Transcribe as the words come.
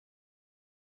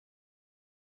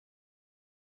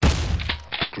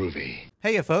groovy.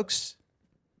 Hey folks!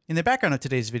 In the background of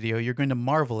today's video, you're going to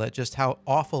marvel at just how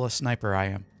awful a sniper I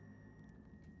am.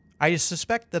 I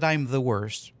suspect that I'm the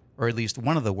worst, or at least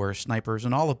one of the worst snipers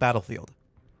in all of Battlefield.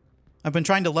 I've been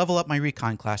trying to level up my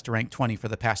recon class to rank 20 for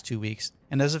the past 2 weeks,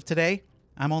 and as of today,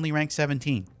 I'm only rank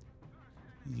 17.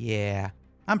 Yeah,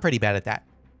 I'm pretty bad at that.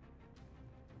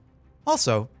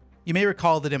 Also, you may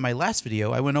recall that in my last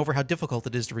video, I went over how difficult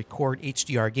it is to record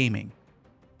HDR gaming.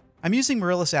 I'm using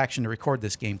mirrorless action to record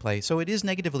this gameplay, so it is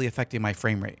negatively affecting my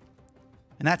frame rate.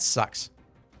 And that sucks.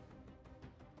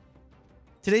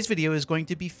 Today's video is going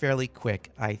to be fairly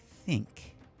quick, I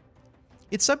think.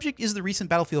 Its subject is the recent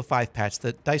Battlefield 5 patch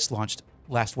that DICE launched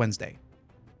last Wednesday.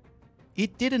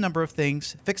 It did a number of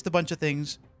things, fixed a bunch of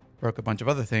things, broke a bunch of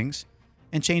other things,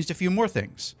 and changed a few more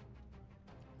things.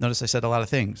 Notice I said a lot of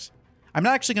things. I'm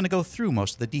not actually going to go through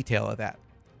most of the detail of that.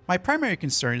 My primary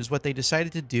concern is what they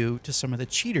decided to do to some of the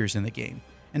cheaters in the game,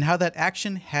 and how that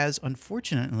action has,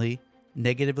 unfortunately,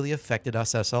 negatively affected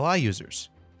us SLI users.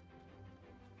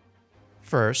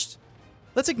 First,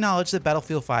 let's acknowledge that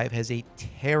Battlefield 5 has a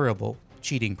terrible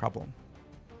cheating problem.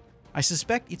 I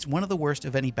suspect it's one of the worst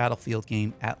of any Battlefield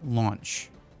game at launch.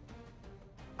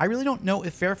 I really don't know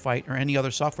if Fairfight or any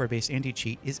other software-based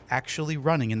anti-cheat is actually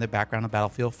running in the background of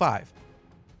Battlefield 5,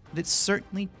 but it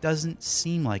certainly doesn't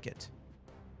seem like it.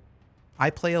 I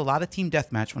play a lot of Team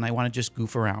Deathmatch when I want to just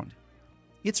goof around.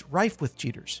 It's rife with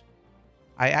cheaters.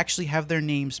 I actually have their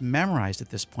names memorized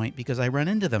at this point because I run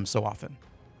into them so often.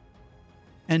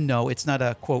 And no, it's not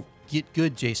a, quote, get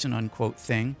good Jason, unquote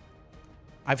thing.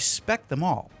 I've spec'd them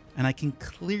all, and I can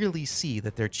clearly see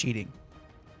that they're cheating.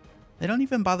 They don't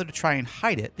even bother to try and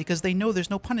hide it because they know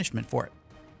there's no punishment for it.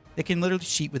 They can literally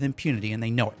cheat with impunity and they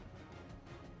know it.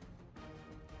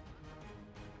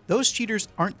 Those cheaters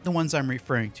aren't the ones I'm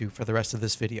referring to for the rest of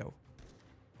this video.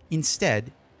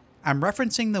 Instead, I'm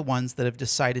referencing the ones that have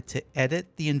decided to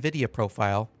edit the NVIDIA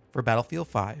profile for Battlefield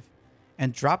 5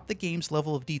 and drop the game's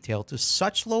level of detail to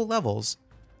such low levels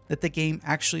that the game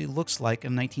actually looks like a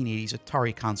 1980s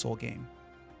Atari console game.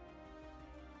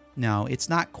 No, it's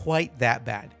not quite that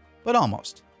bad, but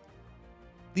almost.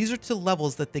 These are to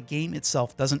levels that the game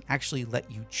itself doesn't actually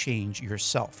let you change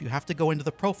yourself. You have to go into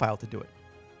the profile to do it.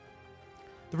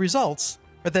 The results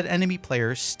are that enemy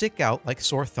players stick out like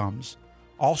sore thumbs,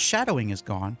 all shadowing is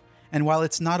gone, and while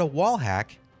it's not a wall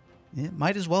hack, it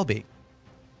might as well be.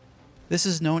 This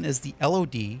is known as the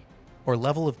LOD, or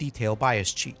level of detail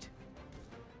bias cheat.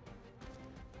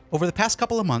 Over the past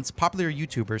couple of months, popular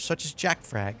YouTubers such as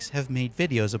JackFrags have made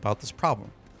videos about this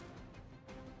problem.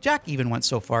 Jack even went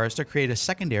so far as to create a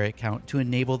secondary account to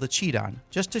enable the cheat on,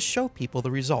 just to show people the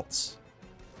results.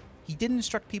 He didn't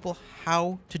instruct people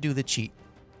how to do the cheat.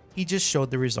 He just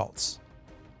showed the results.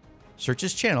 Search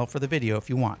his channel for the video if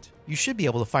you want. You should be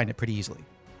able to find it pretty easily.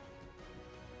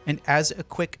 And as a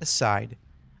quick aside,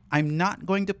 I'm not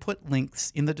going to put links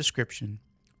in the description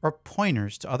or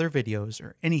pointers to other videos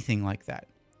or anything like that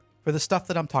for the stuff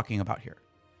that I'm talking about here.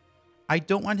 I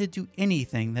don't want to do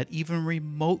anything that even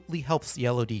remotely helps the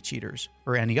LOD cheaters,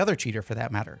 or any other cheater for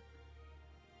that matter.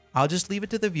 I'll just leave it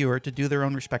to the viewer to do their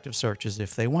own respective searches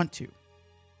if they want to.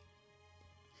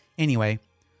 Anyway,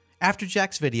 after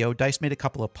Jack's video, DICE made a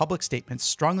couple of public statements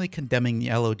strongly condemning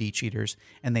the LOD cheaters,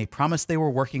 and they promised they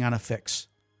were working on a fix.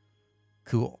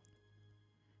 Cool.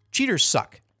 Cheaters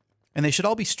suck, and they should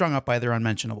all be strung up by their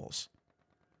unmentionables.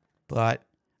 But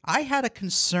I had a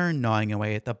concern gnawing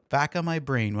away at the back of my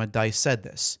brain when DICE said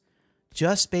this,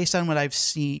 just based on what I've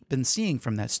been seeing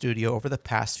from that studio over the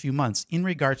past few months in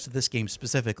regards to this game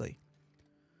specifically.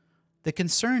 The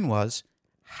concern was,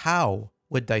 how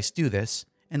would DICE do this,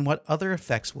 and what other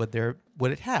effects would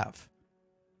it have?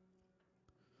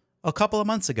 A couple of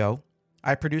months ago,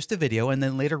 I produced a video and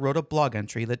then later wrote a blog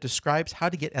entry that describes how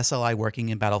to get SLI working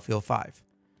in Battlefield 5.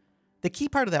 The key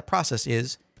part of that process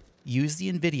is use the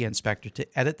NVIDIA inspector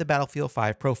to edit the Battlefield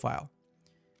 5 profile.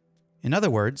 In other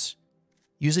words,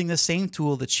 using the same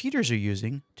tool the cheaters are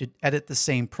using to edit the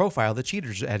same profile the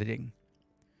cheaters are editing.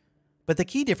 But the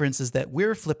key difference is that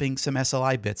we're flipping some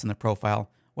SLI bits in the profile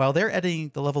while they're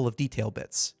editing the level of detail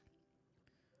bits.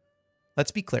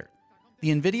 Let's be clear. The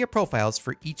NVIDIA profiles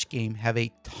for each game have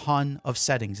a ton of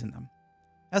settings in them.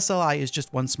 SLI is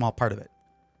just one small part of it.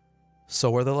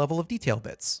 So are the level of detail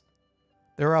bits.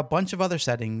 There are a bunch of other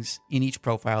settings in each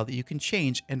profile that you can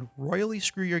change and royally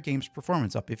screw your game's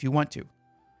performance up if you want to.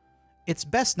 It's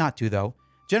best not to though.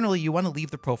 Generally, you want to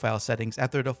leave the profile settings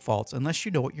at their defaults unless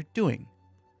you know what you're doing.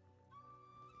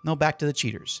 Now back to the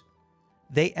cheaters.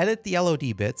 They edit the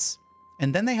LOD bits,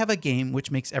 and then they have a game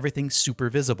which makes everything super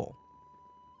visible.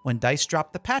 When DICE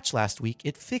dropped the patch last week,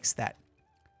 it fixed that.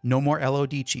 No more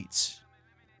LOD cheats.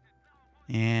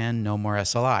 And no more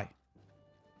SLI.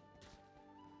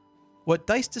 What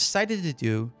DICE decided to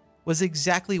do was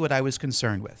exactly what I was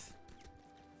concerned with.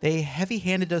 They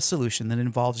heavy-handed a solution that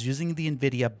involves using the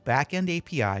NVIDIA backend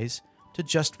APIs to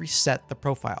just reset the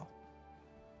profile.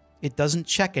 It doesn't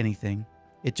check anything,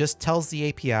 it just tells the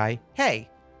API, hey,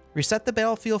 reset the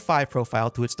Battlefield 5 profile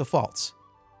to its defaults.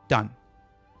 Done.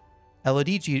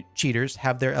 LOD cheaters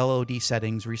have their LOD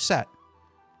settings reset,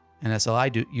 and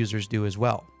SLI users do as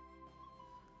well.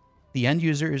 The end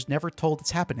user is never told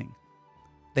it's happening.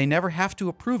 They never have to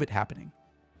approve it happening.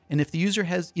 And if the user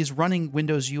is running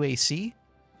Windows UAC,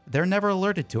 they're never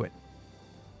alerted to it.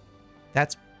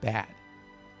 That's bad.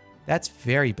 That's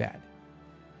very bad.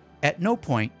 At no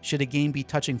point should a game be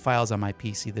touching files on my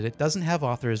PC that it doesn't have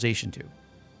authorization to.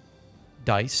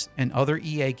 DICE and other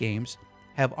EA games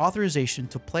have authorization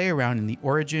to play around in the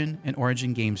Origin and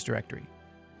Origin Games directory.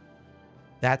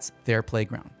 That's their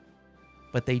playground.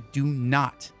 But they do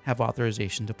not have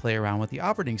authorization to play around with the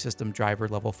operating system driver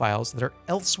level files that are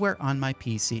elsewhere on my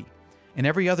PC, and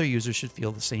every other user should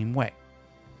feel the same way.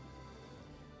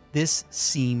 This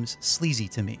seems sleazy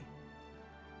to me.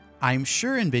 I'm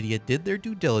sure NVIDIA did their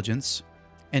due diligence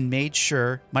and made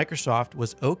sure Microsoft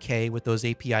was okay with those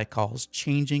API calls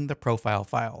changing the profile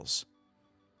files.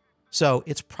 So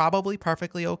it's probably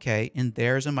perfectly okay in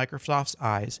theirs and Microsoft's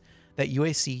eyes that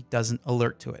UAC doesn't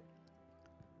alert to it.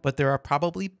 But there are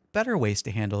probably better ways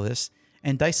to handle this,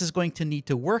 and DICE is going to need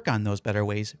to work on those better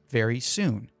ways very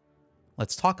soon.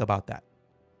 Let's talk about that.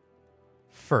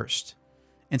 First,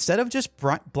 instead of just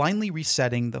blindly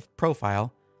resetting the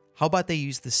profile, how about they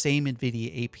use the same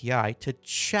NVIDIA API to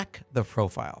check the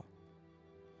profile?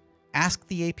 Ask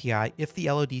the API if the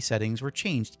LOD settings were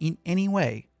changed in any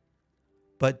way,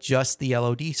 but just the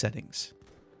LOD settings.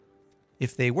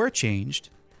 If they were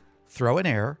changed, throw an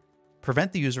error,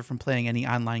 prevent the user from playing any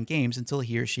online games until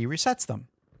he or she resets them.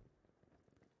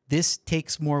 This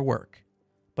takes more work,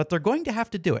 but they're going to have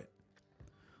to do it.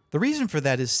 The reason for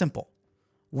that is simple.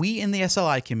 We in the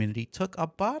SLI community took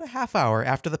about a half hour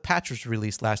after the patch was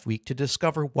released last week to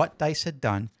discover what DICE had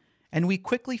done, and we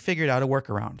quickly figured out a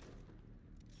workaround.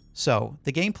 So,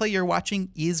 the gameplay you're watching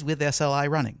is with SLI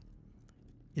running.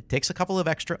 It takes a couple of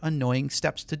extra annoying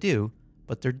steps to do,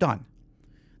 but they're done.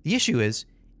 The issue is,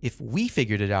 if we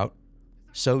figured it out,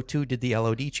 so too did the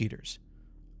LOD cheaters.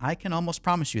 I can almost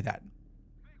promise you that.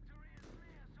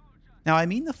 Now, I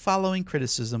mean the following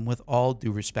criticism with all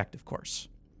due respect, of course.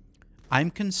 I'm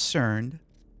concerned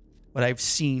what I've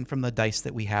seen from the DICE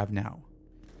that we have now.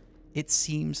 It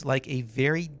seems like a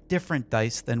very different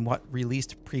DICE than what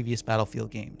released previous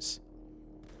Battlefield games.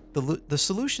 The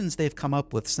solutions they've come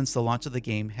up with since the launch of the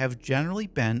game have generally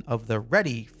been of the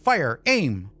ready, fire,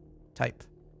 aim type.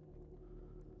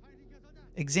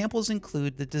 Examples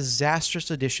include the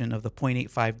disastrous addition of the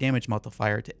 0.85 damage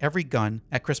multiplier to every gun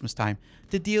at Christmas time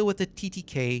to deal with the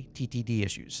TTK/TTD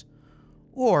issues,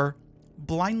 or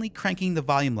blindly cranking the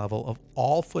volume level of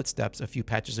all footsteps a few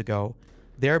patches ago,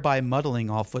 thereby muddling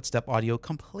all footstep audio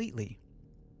completely.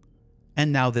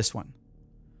 And now this one.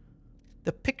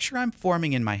 The picture I'm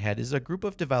forming in my head is a group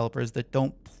of developers that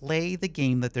don't play the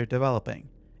game that they're developing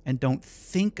and don't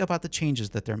think about the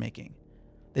changes that they're making.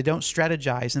 They don't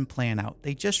strategize and plan out.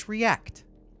 They just react.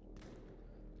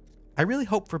 I really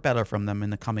hope for better from them in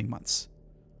the coming months.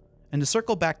 And to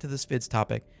circle back to this vid's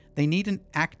topic, they need an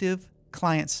active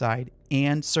client-side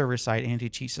and server-side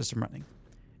anti-cheat system running.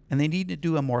 And they need to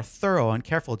do a more thorough and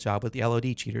careful job with the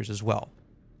LOD cheaters as well.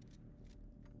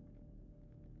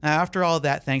 Now, after all of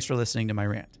that, thanks for listening to my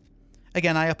rant.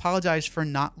 Again, I apologize for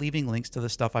not leaving links to the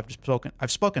stuff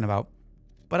I've spoken about,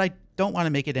 but I don't want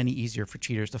to make it any easier for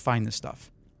cheaters to find this stuff.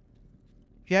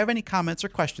 If you have any comments or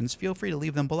questions, feel free to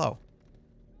leave them below.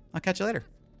 I'll catch you later.